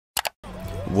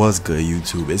What's good,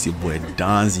 YouTube? It's your boy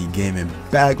Donzy Gaming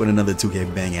back with another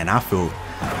 2K bang, and I feel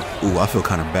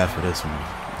kind of bad for this one.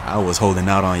 I was holding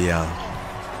out on y'all.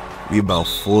 We about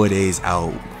 4 days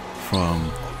out from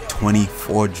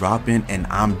 24 dropping, and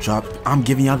I'm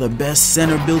giving y'all the best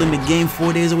center build in the game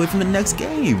 4 days away from the next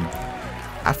game.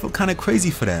 I feel kind of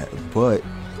crazy for that, but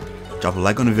drop a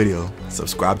like on the video,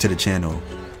 subscribe to the channel,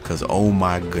 cause oh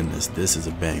my goodness, this is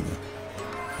a banger.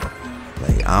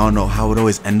 Like, I don't know how it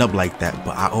always end up like that,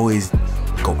 but I always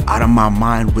go out of my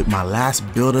mind with my last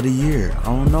build of the year. I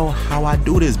don't know how I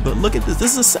do this, but look at this.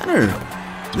 This is a center.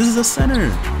 This is a center.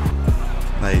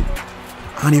 Like,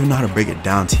 I don't even know how to break it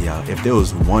down to y'all. If there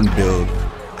was one build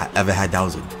I ever had that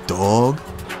was a dog,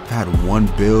 if I had one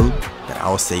build that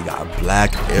I would say got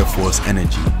black Air Force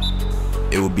energy,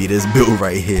 it would be this build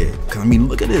right here. Cause I mean,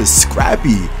 look at this,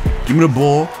 scrappy. Give me the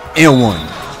ball and one.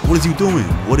 What is you doing?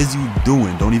 What is you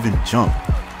doing? Don't even jump.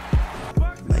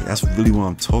 Like, that's really what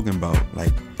I'm talking about.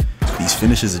 Like, these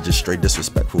finishes are just straight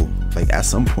disrespectful. Like, at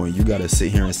some point you gotta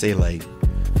sit here and say, like,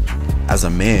 as a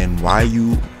man, why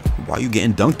are you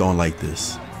getting dunked on like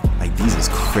this? Like, these is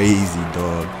crazy,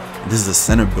 dog. This is a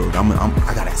center build.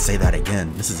 I gotta say that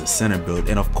again. This is a center build,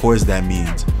 and of course that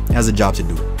means it has a job to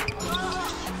do.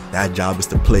 That job is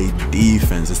to play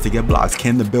defense. It's to get blocks.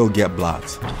 Can the build get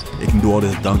blocks? It can do all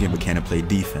this dunking, but can it play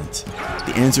defense?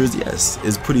 The answer is yes.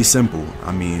 It's pretty simple.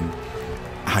 I mean,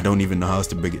 I don't even know how else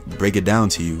to break it down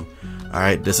to you. All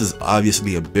right, this is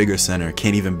obviously a bigger center.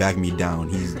 Can't even back me down.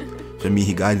 For me,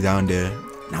 he got down there,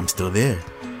 and I'm still there.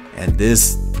 And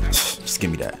this, just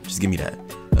give me that. Just give me that.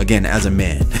 Again, as a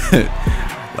man,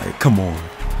 like, come on.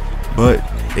 But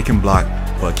it can block,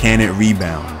 but can it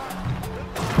rebound?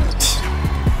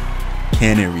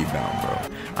 Can it rebound,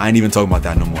 bro? I ain't even talking about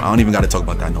that no more. I don't even got to talk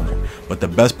about that no more. But the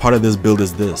best part of this build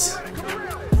is this: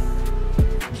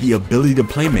 the ability to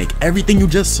play make. Everything you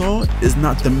just saw is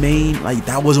not the main. Like,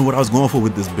 that wasn't what I was going for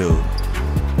with this build.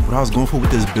 What I was going for with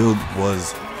this build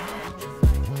was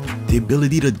the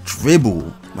ability to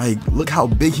dribble. Like, look how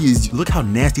big he is. Look how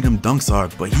nasty them dunks are.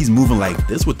 But he's moving like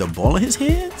this with the ball in his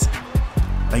hands.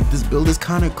 Like, this build is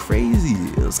kind of crazy.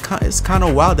 It's kind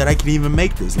of wild that I can even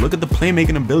make this. Look at the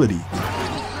playmaking ability.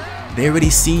 They already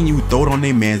seen you throw it on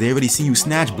their man. They already seen you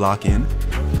snatch blocking.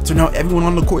 So now everyone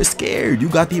on the court is scared. You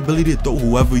got the ability to throw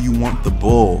whoever you want the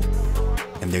ball,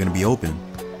 and they're gonna be open.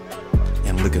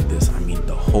 And look at this. I mean,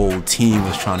 the whole team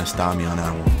was trying to stop me on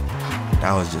that one.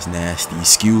 That was just nasty.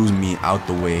 Excuse me, out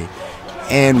the way.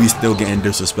 And we still getting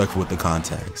disrespectful with the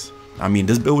contacts. I mean,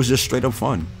 this build was just straight up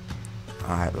fun.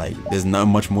 Alright, like, there's not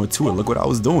much more to it. Look what I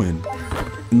was doing.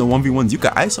 In the 1v1s, you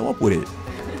could ISO up with it.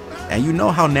 And you know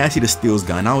how nasty the steals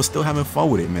got, and I was still having fun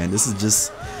with it, man. This is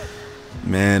just,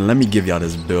 man, let me give y'all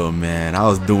this build, man. I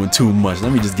was doing too much.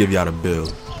 Let me just give y'all the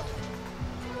build.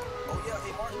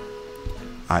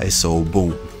 ISO,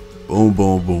 boom. Boom,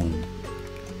 boom, boom.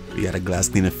 We got a glass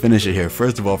cleaner finisher here.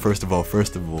 First of all,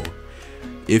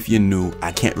 if you're new,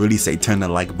 I can't really say turn the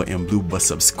like button blue, but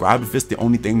subscribe if it's the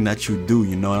only thing that you do.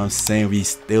 You know what I'm saying? We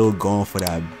still going for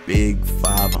that big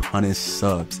 500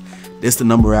 subs. This the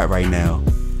number at right now.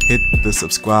 Hit the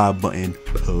subscribe button,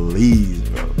 please,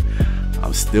 bro.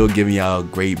 I'm still giving y'all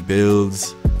great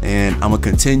builds, and I'm gonna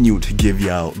continue to give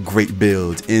y'all great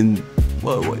builds in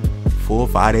what 4 or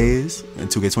 5 days in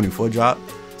 2K24 drop.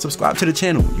 Subscribe to the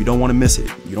channel. You don't want to miss it.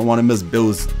 You don't want to miss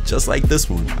builds just like this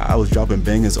one. I was dropping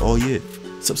bangers all year.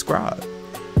 Subscribe.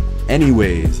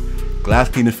 Anyways, glass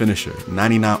cleaner finisher,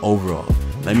 99 overall.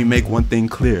 Let me make one thing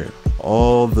clear: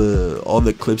 all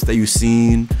the clips that you've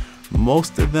seen,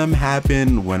 most of them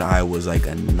happened when I was like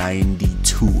a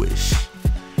 92-ish.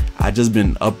 I just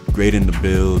been upgrading the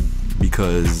build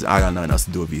because I got nothing else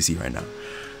to do with VC right now.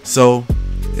 So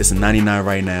it's a 99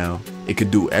 right now. It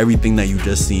could do everything that you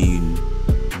just seen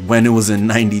when it was in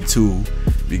 92,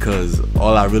 because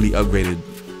all I really upgraded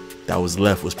that was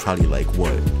left was probably like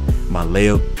what, my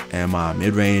layup and my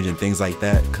mid-range and things like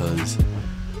that, because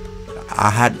I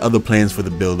had other plans for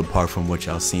the build apart from what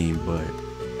y'all seen, but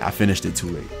I finished it too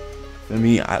late. I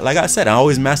mean, like I said, I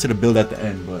always master the build at the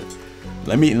end, but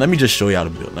let me just show y'all the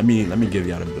build. Let me give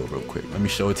y'all the build real quick. Let me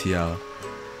show it to y'all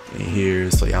in here,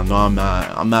 so y'all know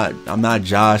I'm not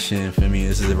joshing. For me,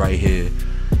 this is it right here,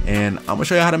 and I'm gonna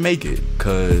show you how to make it,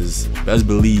 cause best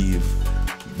believe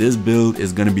this build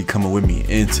is gonna be coming with me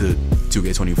into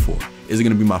 2K24. Is it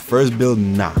gonna be my first build?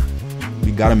 Nah.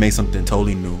 We gotta make something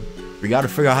totally new. We gotta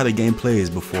figure out how the game plays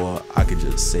before I could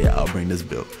just say I'll bring this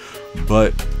build.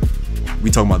 But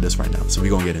we talking about this right now, so we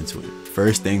gonna get into it.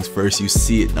 First things first, you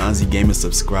see it, Donzy Gaming,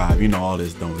 subscribe. You know all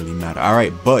this don't really matter.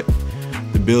 Alright, but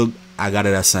the build, I got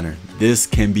it at center. This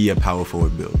can be a power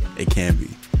forward build. It can be.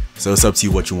 So it's up to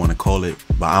you what you want to call it.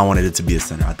 but I wanted it to be a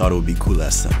center. I thought it would be cool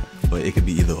as center, but it could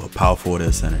be either a power forward or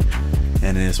a center.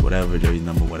 And then it's whatever, jersey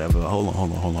number, whatever. Hold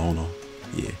on.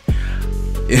 Yeah.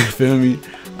 You feel me?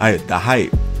 Alright, the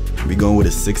height. We going with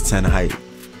a 6'10" height.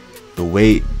 The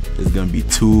weight is gonna be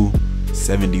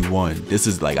 271. This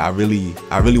is like I really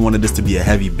wanted this to be a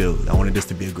heavy build. I wanted this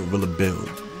to be a gorilla build.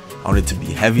 I wanted it to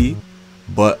be heavy,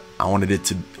 but I wanted it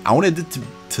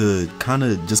to kind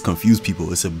of just confuse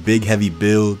people. It's a big heavy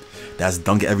build that's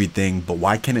dunk everything, but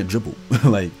why can't it dribble?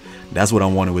 Like, that's what I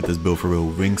wanted with this build for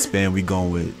real. Wingspan, we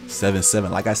going with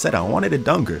 7'7". Like I said, I wanted a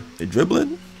dunker. The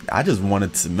dribbling, I just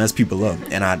wanted to mess people up,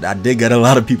 and I did get a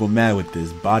lot of people mad with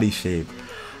this body shape.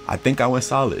 I think I went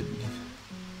solid.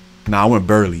 Nah, I went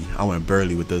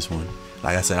burly with this one.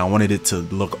 Like I said, I wanted it to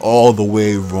look all the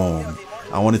way wrong.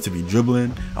 I wanted it to be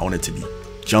dribbling, I wanted it to be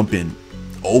jumping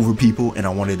over people, and I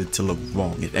wanted it to look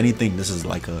wrong. If anything, this is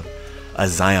like a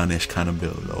Zion-ish kind of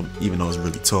build, even though it's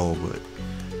really tall, but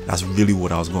that's really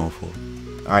what I was going for.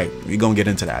 Alright, we're gonna get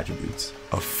into the attributes.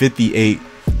 A 58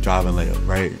 driving layup,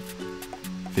 right?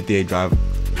 58 drive.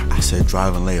 I said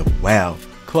driving layup. Wow.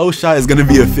 Close shot is gonna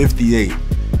be a 58.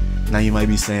 Now you might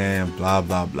be saying blah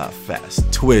blah blah,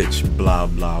 fast twitch, blah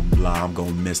blah blah, I'm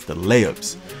gonna miss the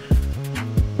layups.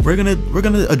 We're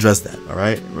gonna address that,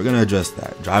 alright? We're gonna address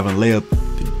that. Driving layup,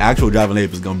 the actual driving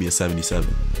layup is gonna be a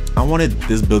 77. I wanted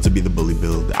this build to be the bully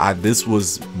build. This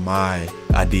was my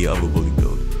idea of a bully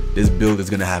build. This build is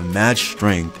gonna have mad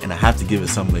strength, and I have to give it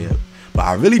some layup. But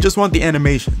I really just want the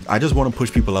animation. I just want to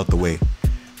push people out the way.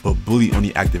 But bully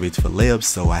only activates for layups,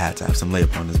 so I had to have some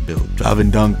layup on this build. Driving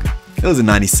dunk, it was a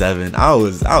 97. I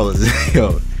was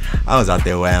out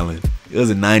there wailing. It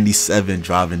was a 97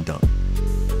 driving dunk.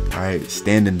 Alright,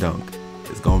 standing dunk.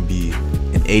 It's gonna be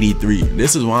an 83.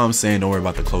 This is why I'm saying don't worry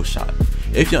about the close shot.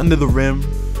 If you're under the rim,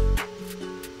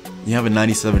 you have a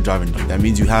 97 driving dunk. That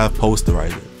means you have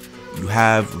posterizer. You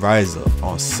have riser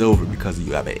on silver because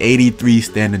you have an 83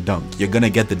 standing dunk. You're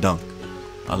gonna get the dunk.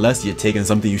 Unless you're taking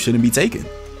something you shouldn't be taking.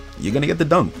 You're gonna get the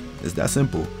dunk. It's that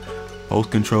simple.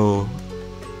 Post control,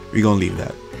 we're gonna leave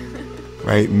that.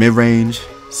 Right? Mid-range,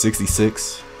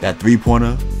 66. That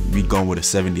three-pointer, we going with a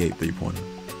 78 three-pointer.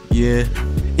 Yeah,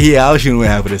 I was shooting way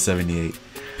half with a 78.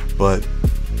 But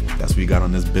that's what we got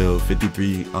on this build.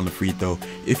 53 on the free throw.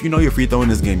 If you know your free throw in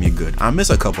this game, you're good. I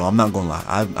missed a couple. I'm not gonna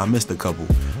lie. I missed a couple.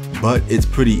 But it's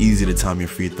pretty easy to time your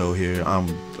free throw here.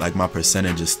 Like, my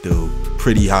percentage is still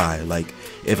pretty high. Like,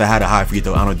 if I had a high free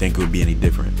throw, I don't think it would be any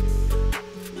different.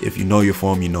 If you know your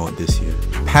form, you know it this year.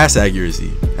 Pass accuracy,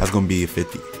 that's gonna be a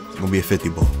 50. It's gonna be a 50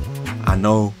 ball. I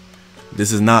know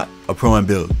this is not a pro-am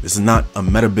build. This is not a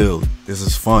meta build. This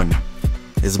is fun.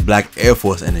 This is Black Air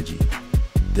Force energy.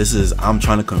 This is, I'm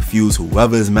trying to confuse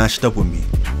whoever is matched up with me.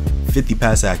 50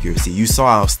 pass accuracy. You saw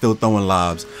I was still throwing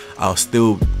lobs. I was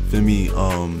still, feel me,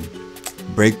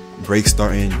 break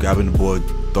starting, grabbing the board,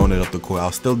 throwing it up the court. I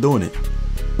was still doing it.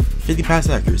 50 pass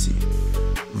accuracy.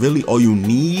 Really, all you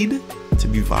need to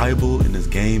be viable in this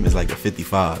game is like a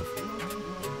 55.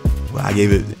 But I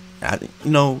gave it,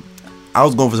 I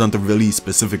was going for something really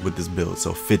specific with this build,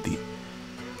 so 50.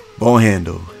 Ball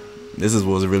handle. This is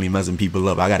what's really messing people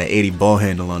up. I got an 80 ball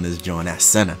handle on this joint. That's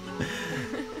center.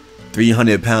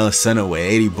 300-pound center with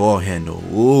 80 ball handle.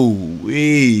 Ooh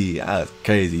wee, that's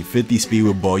crazy. 50 speed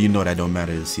with ball. You know that don't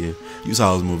matter this year. You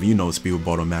saw I was moving. You know speed with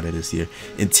ball don't matter this year.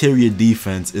 Interior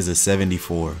defense is a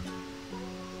 74.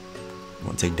 I'm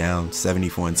gonna take down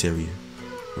 74 interior,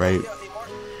 right?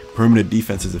 Perimeter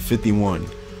defense is a 51.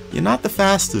 You're not the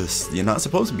fastest. You're not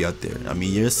supposed to be out there. I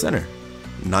mean, you're a center.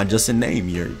 Not just a name.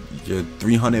 You're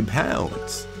 300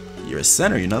 pounds. You're a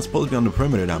center. You're not supposed to be on the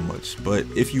perimeter that much. But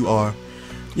if you are,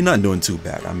 you're not doing too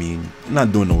bad. I mean, you're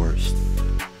not doing the worst.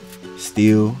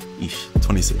 Steal,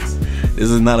 26. This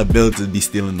is not a build to be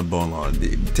stealing the ball on.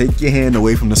 Take your hand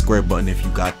away from the square button if you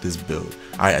got this build.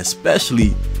 Alright,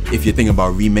 especially if you're thinking about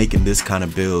remaking this kind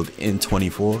of build in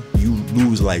 24. You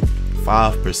lose like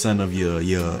 5% of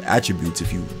your attributes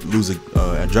if you lose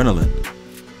adrenaline.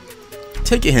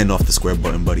 Take your hand off the square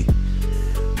button, buddy.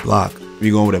 Block.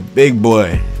 We're going with a big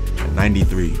boy at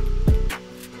 93.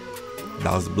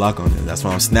 That was the block on it. That's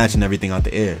why I'm snatching everything out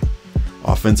the air.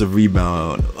 Offensive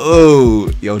rebound.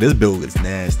 Oh, yo, this build was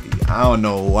nasty. I don't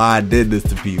know why I did this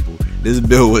to people. This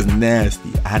build was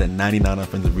nasty. I had a 99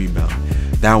 offensive rebound.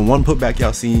 That one putback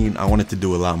y'all seen, I wanted to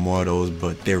do a lot more of those,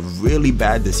 but they're really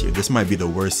bad this year. This might be the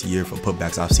worst year for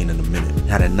putbacks I've seen in a minute. I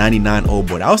had a 99 old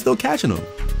board. I was still catching them.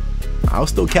 I was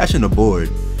still catching the board.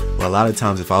 But a lot of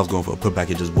times if I was going for a putback,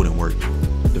 it just wouldn't work.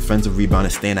 The defensive rebound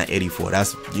is staying at 84.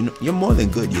 That's, you know, you're more than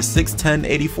good. You're 6'10",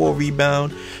 84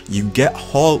 rebound. You get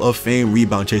Hall of Fame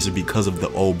rebound chaser because of the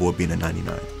old board being a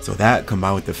 99. So that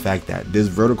combined with the fact that this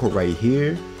vertical right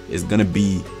here is gonna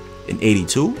be an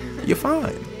 82, you're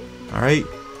fine. All right.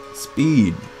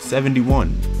 Speed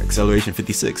 71, acceleration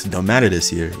 56. Don't matter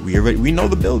this year. We know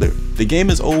the builder. The game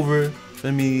is over.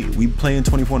 For me, we play in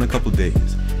 24 in a couple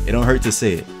days. It don't hurt to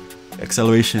say it.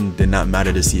 Acceleration did not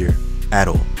matter this year at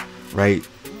all, right?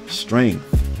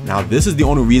 Strength. Now this is the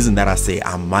only reason that I say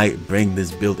I might bring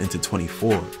this build into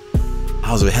 24.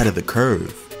 I was ahead of the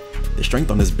curve. The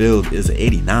strength on this build is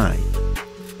 89.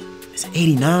 It's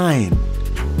 89.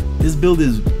 This build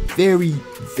is very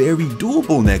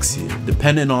doable next year,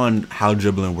 depending on how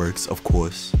dribbling works, of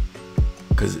course,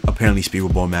 because apparently speed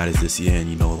with ball matters this year, and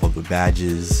you know, all the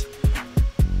badges.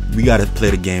 We gotta play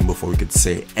the game before we could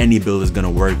say any build is gonna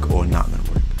work or not gonna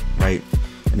work, right?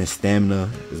 And then stamina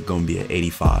is gonna be at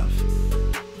 85.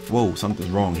 Whoa, something's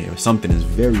wrong here. Something is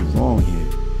very wrong here.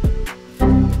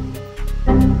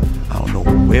 I don't know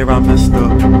where I messed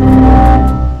up.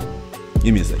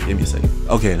 Give me a second.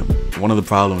 Okay, one of the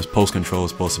problems, post control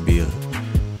is supposed to be a,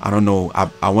 I don't know,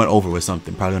 I went over with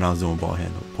something, probably when I was doing ball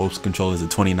handle. Post control is a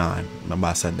 29, remember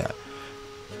I said that.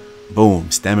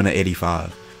 Boom, stamina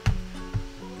 85.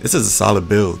 This is a solid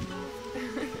build.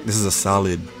 This is a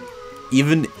solid,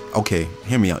 even, okay,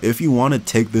 hear me out. If you want to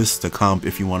take this to comp,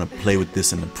 if you want to play with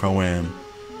this in the pro-am,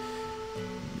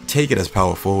 take it as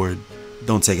power forward.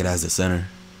 Don't take it as the center.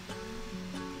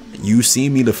 You see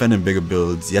me defending bigger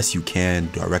builds. Yes, you can.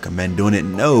 Do I recommend doing it?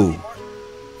 No.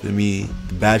 For me,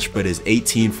 the badge spread is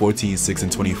 18, 14, 6,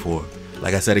 and 24.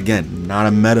 Like I said again, not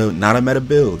a meta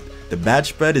build. The badge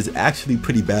spread is actually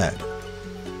pretty bad.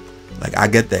 Like, I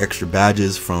get the extra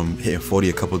badges from hitting 40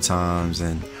 a couple times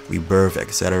and rebirth,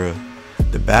 etc.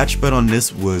 The badge spread on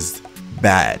this was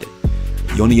bad.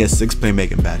 You only get 6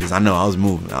 playmaking badges. I know, I was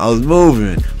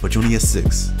moving, but you only get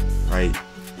 6, right?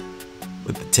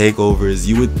 With the takeovers,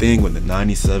 you would think with the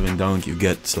 97 dunk you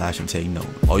get slash and take. No,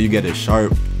 all you get is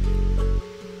sharp,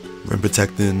 rim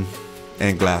protecting,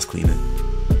 and glass cleaning.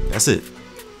 That's it.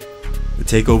 The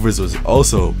takeovers was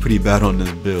also pretty bad on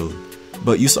this build,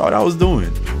 but you saw what I was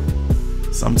doing.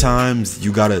 Sometimes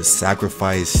you gotta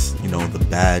sacrifice, you know, the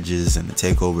badges and the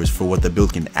takeovers for what the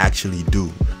build can actually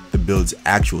do, the build's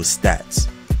actual stats.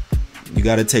 You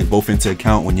gotta take both into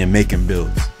account when you're making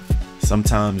builds.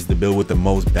 Sometimes the build with the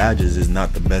most badges is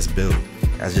not the best build.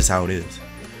 That's just how it is.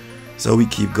 So we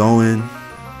keep going.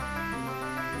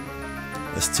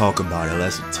 Let's talk about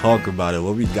it.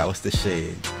 What we got? What's the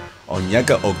shade?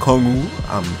 Onyeka Okongwu.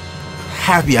 I'm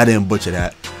happy I didn't butcher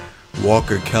that.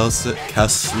 Walker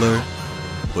Kessler.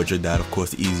 Butchered that, of course,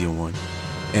 the easier one.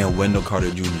 And Wendell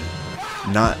Carter Jr.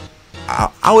 Not,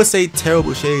 I would say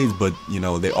terrible shades, but you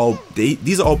know,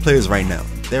 these are all players right now.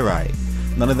 They're right.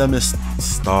 None of them is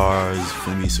stars,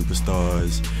 for me,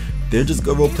 superstars. They're just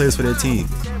good role players for their team.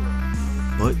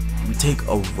 But you take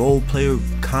a role player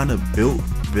kind of build,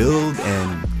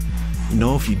 and you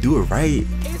know, if you do it right,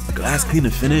 glass cleaner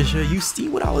finisher, you see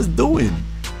what I was doing.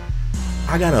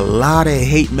 I got a lot of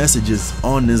hate messages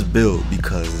on this build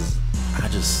because I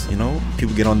just, you know,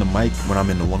 people get on the mic when I'm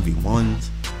in the 1v1s.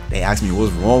 They ask me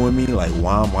what's wrong with me, like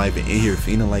why am I even in here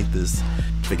feeling like this?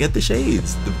 Forget the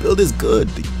shades. The build is good.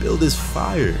 The build is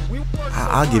fire.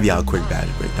 I'll give y'all a quick badge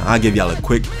breakdown.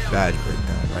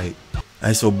 Right?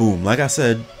 Alright, so boom. Like I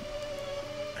said,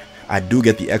 I do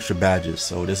get the extra badges,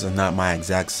 so this is not my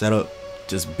exact setup.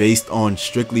 Just based on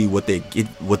strictly what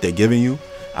they're giving you,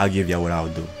 I'll give y'all what I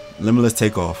would do. Limitless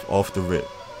takeoff off the rip.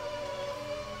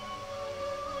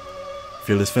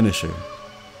 Fearless finisher.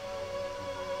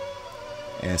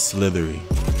 And slithery.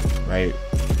 Right?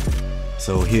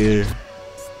 So here,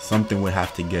 something would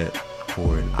have to get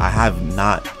forward. I have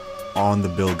not on the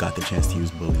build got the chance to use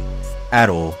bully at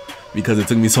all because it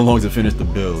took me so long to finish the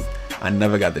build. I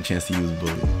never got the chance to use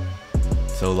bully.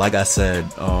 So like I said,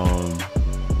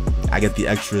 I get the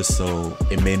extras, so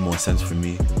it made more sense for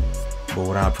me. But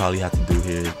what I'll probably have to do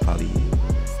here is probably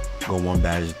go 1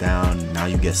 badge down. Now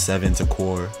you get 7 to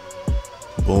core.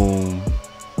 Boom.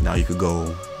 Now you could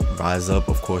go rise up.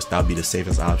 Of course, that'll be the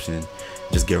safest option.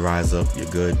 Just get rise up, you're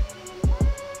good.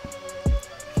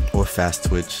 Or fast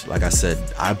twitch. Like I said,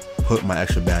 I put my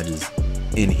extra badges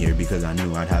in here because I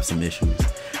knew I'd have some issues.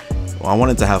 Well, I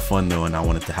wanted to have fun though, and I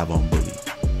wanted to have on bully.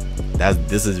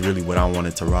 This is really what I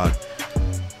wanted to rock.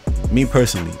 Me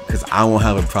personally, because I won't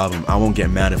have a problem. I won't get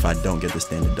mad if I don't get the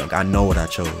standard dunk. I know what I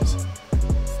chose.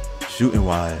 Shooting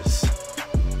wise,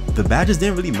 the badges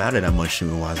didn't really matter that much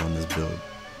shooting wise on this build.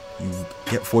 You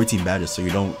get 14 badges, so you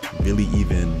don't really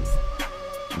even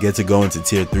get to go into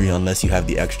tier 3 unless you have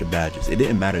the extra badges. It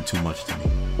didn't matter too much to me.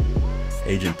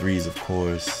 Agent 3s, of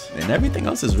course, and everything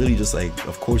else is really just like,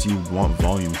 of course you want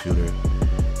volume shooter,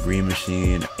 green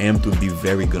machine. Amped would be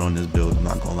very good on this build. I'm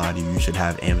not gonna lie to you, you should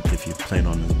have amped if you're playing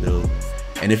on this build.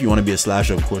 And if you want to be a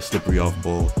slasher, of course, slippery off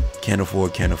bowl. Can't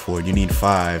afford. You need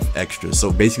 5 extras.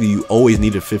 So basically you always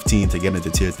needed 15 to get into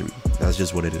tier 3. That's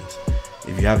just what it is.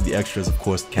 If you have the extras, of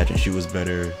course, catch and shoot is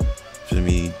better. For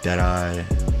me, Deadeye.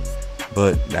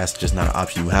 But that's just not an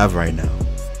option you have right now.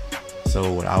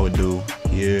 So what I would do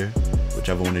here,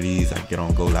 whichever one of these I get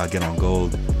on gold, I'll get on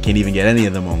gold. Can't even get any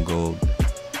of them on gold.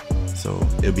 So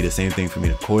it'll be the same thing for me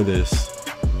to core this,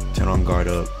 turn on guard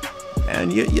up,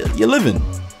 and you're living.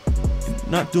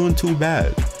 Not doing too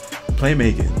bad.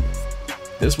 Playmaking.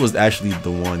 This was actually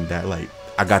the one that like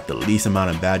I got the least amount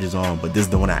of badges on, but this is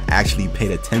the one I actually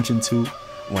paid attention to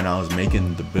when I was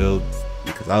making the build,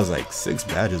 because I was like 6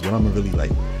 badges. What I'm really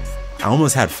like, I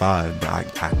almost had 5,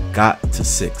 but I got to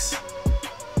 6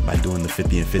 by doing the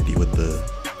 50 and 50 with the,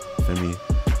 feel me?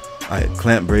 Alright,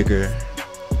 clamp breaker.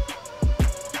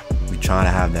 We trying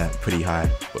to have that pretty high,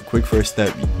 but quick first step.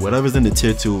 Whatever's in the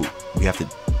tier 2, we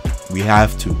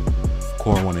have to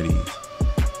core one of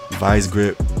these. Vice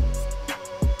grip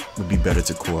would be better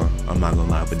to core, I'm not gonna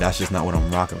lie, but that's just not what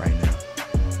I'm rocking right now,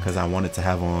 because I wanted to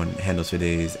have on handles for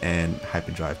days and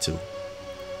hyperdrive too.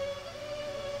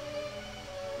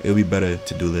 It would be better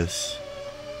to do this,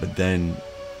 but then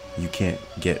you can't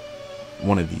get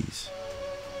one of these.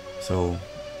 So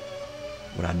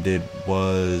what I did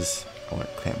was I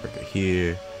went clamp breaker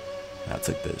here, and I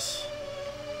took this.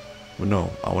 Well,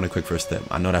 no, I want a quick first step.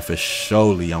 I know that for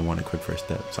surely I want a quick first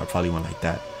step, so I probably went like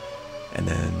that, and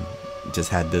then just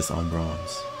had this on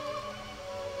bronze.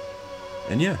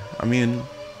 And yeah, I mean,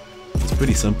 it's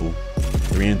pretty simple.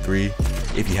 3 and 3.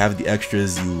 If you have the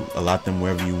extras, you allot them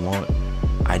wherever you want.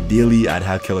 Ideally, I'd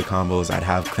have killer combos. I'd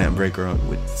have clamp breaker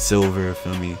with silver,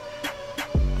 feel me?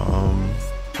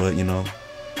 But you know,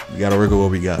 we gotta work with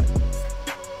what we got.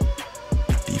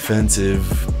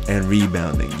 Defensive and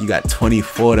rebounding. You got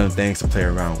 24 of them things to play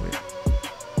around with.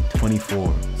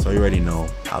 24. So you already know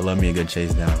I love me a good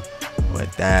chase down.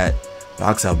 But that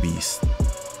box out beast,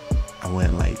 I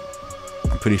went like,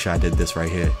 I'm pretty sure I did this right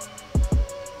here.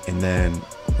 And then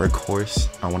workhorse,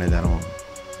 I wanted that on.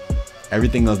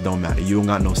 Everything else don't matter. You don't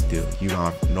got no steal. You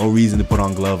got no reason to put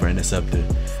on glove or interceptor.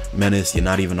 Menace, you're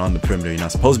not even on the perimeter. You're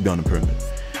not supposed to be on the perimeter.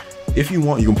 If you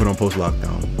want, you can put on post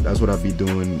lockdown. That's what I'd be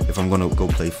doing if I'm gonna go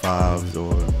play 5s,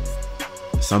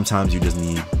 or sometimes you just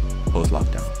need post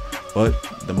lockdown. But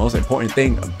the most important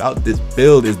thing about this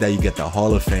build is that you get the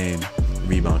Hall of Fame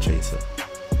rebound chaser,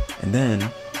 and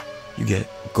then you get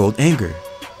gold anchor,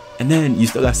 and then you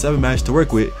still got 7 matches to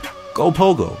work with. Go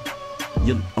pogo.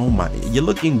 Oh my, you're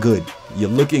looking good. You're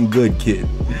looking good, kid.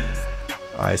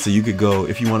 Alright, so you could go,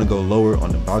 if you want to go lower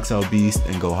on the box out beast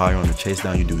and go higher on the chase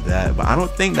down, you do that. But I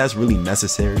don't think that's really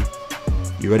necessary.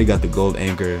 You already got the gold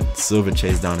anchor, silver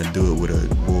chase down, and do it with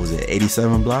a, what was it,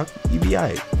 87 block? You be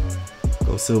alright.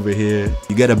 Go silver here.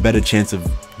 You get a better chance of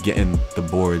getting the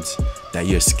boards that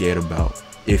you're scared about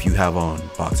if you have on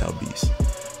box out beast.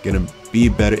 Gonna be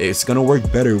better. It's gonna work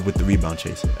better with the rebound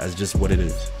chaser. That's just what it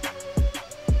is.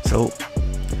 So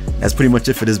that's pretty much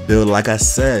it for this build. Like I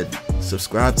said,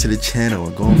 subscribe to the channel.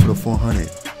 We're going for the 400.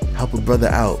 Help a brother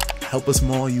out. Help a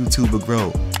small YouTuber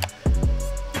grow.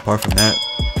 Apart from that,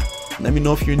 let me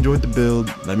know if you enjoyed the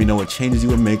build. Let me know what changes you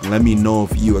would make. Let me know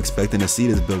if you expecting to see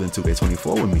this build in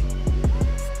 2K24 with me.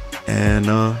 And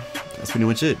that's pretty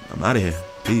much it. I'm out of here.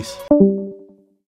 Peace.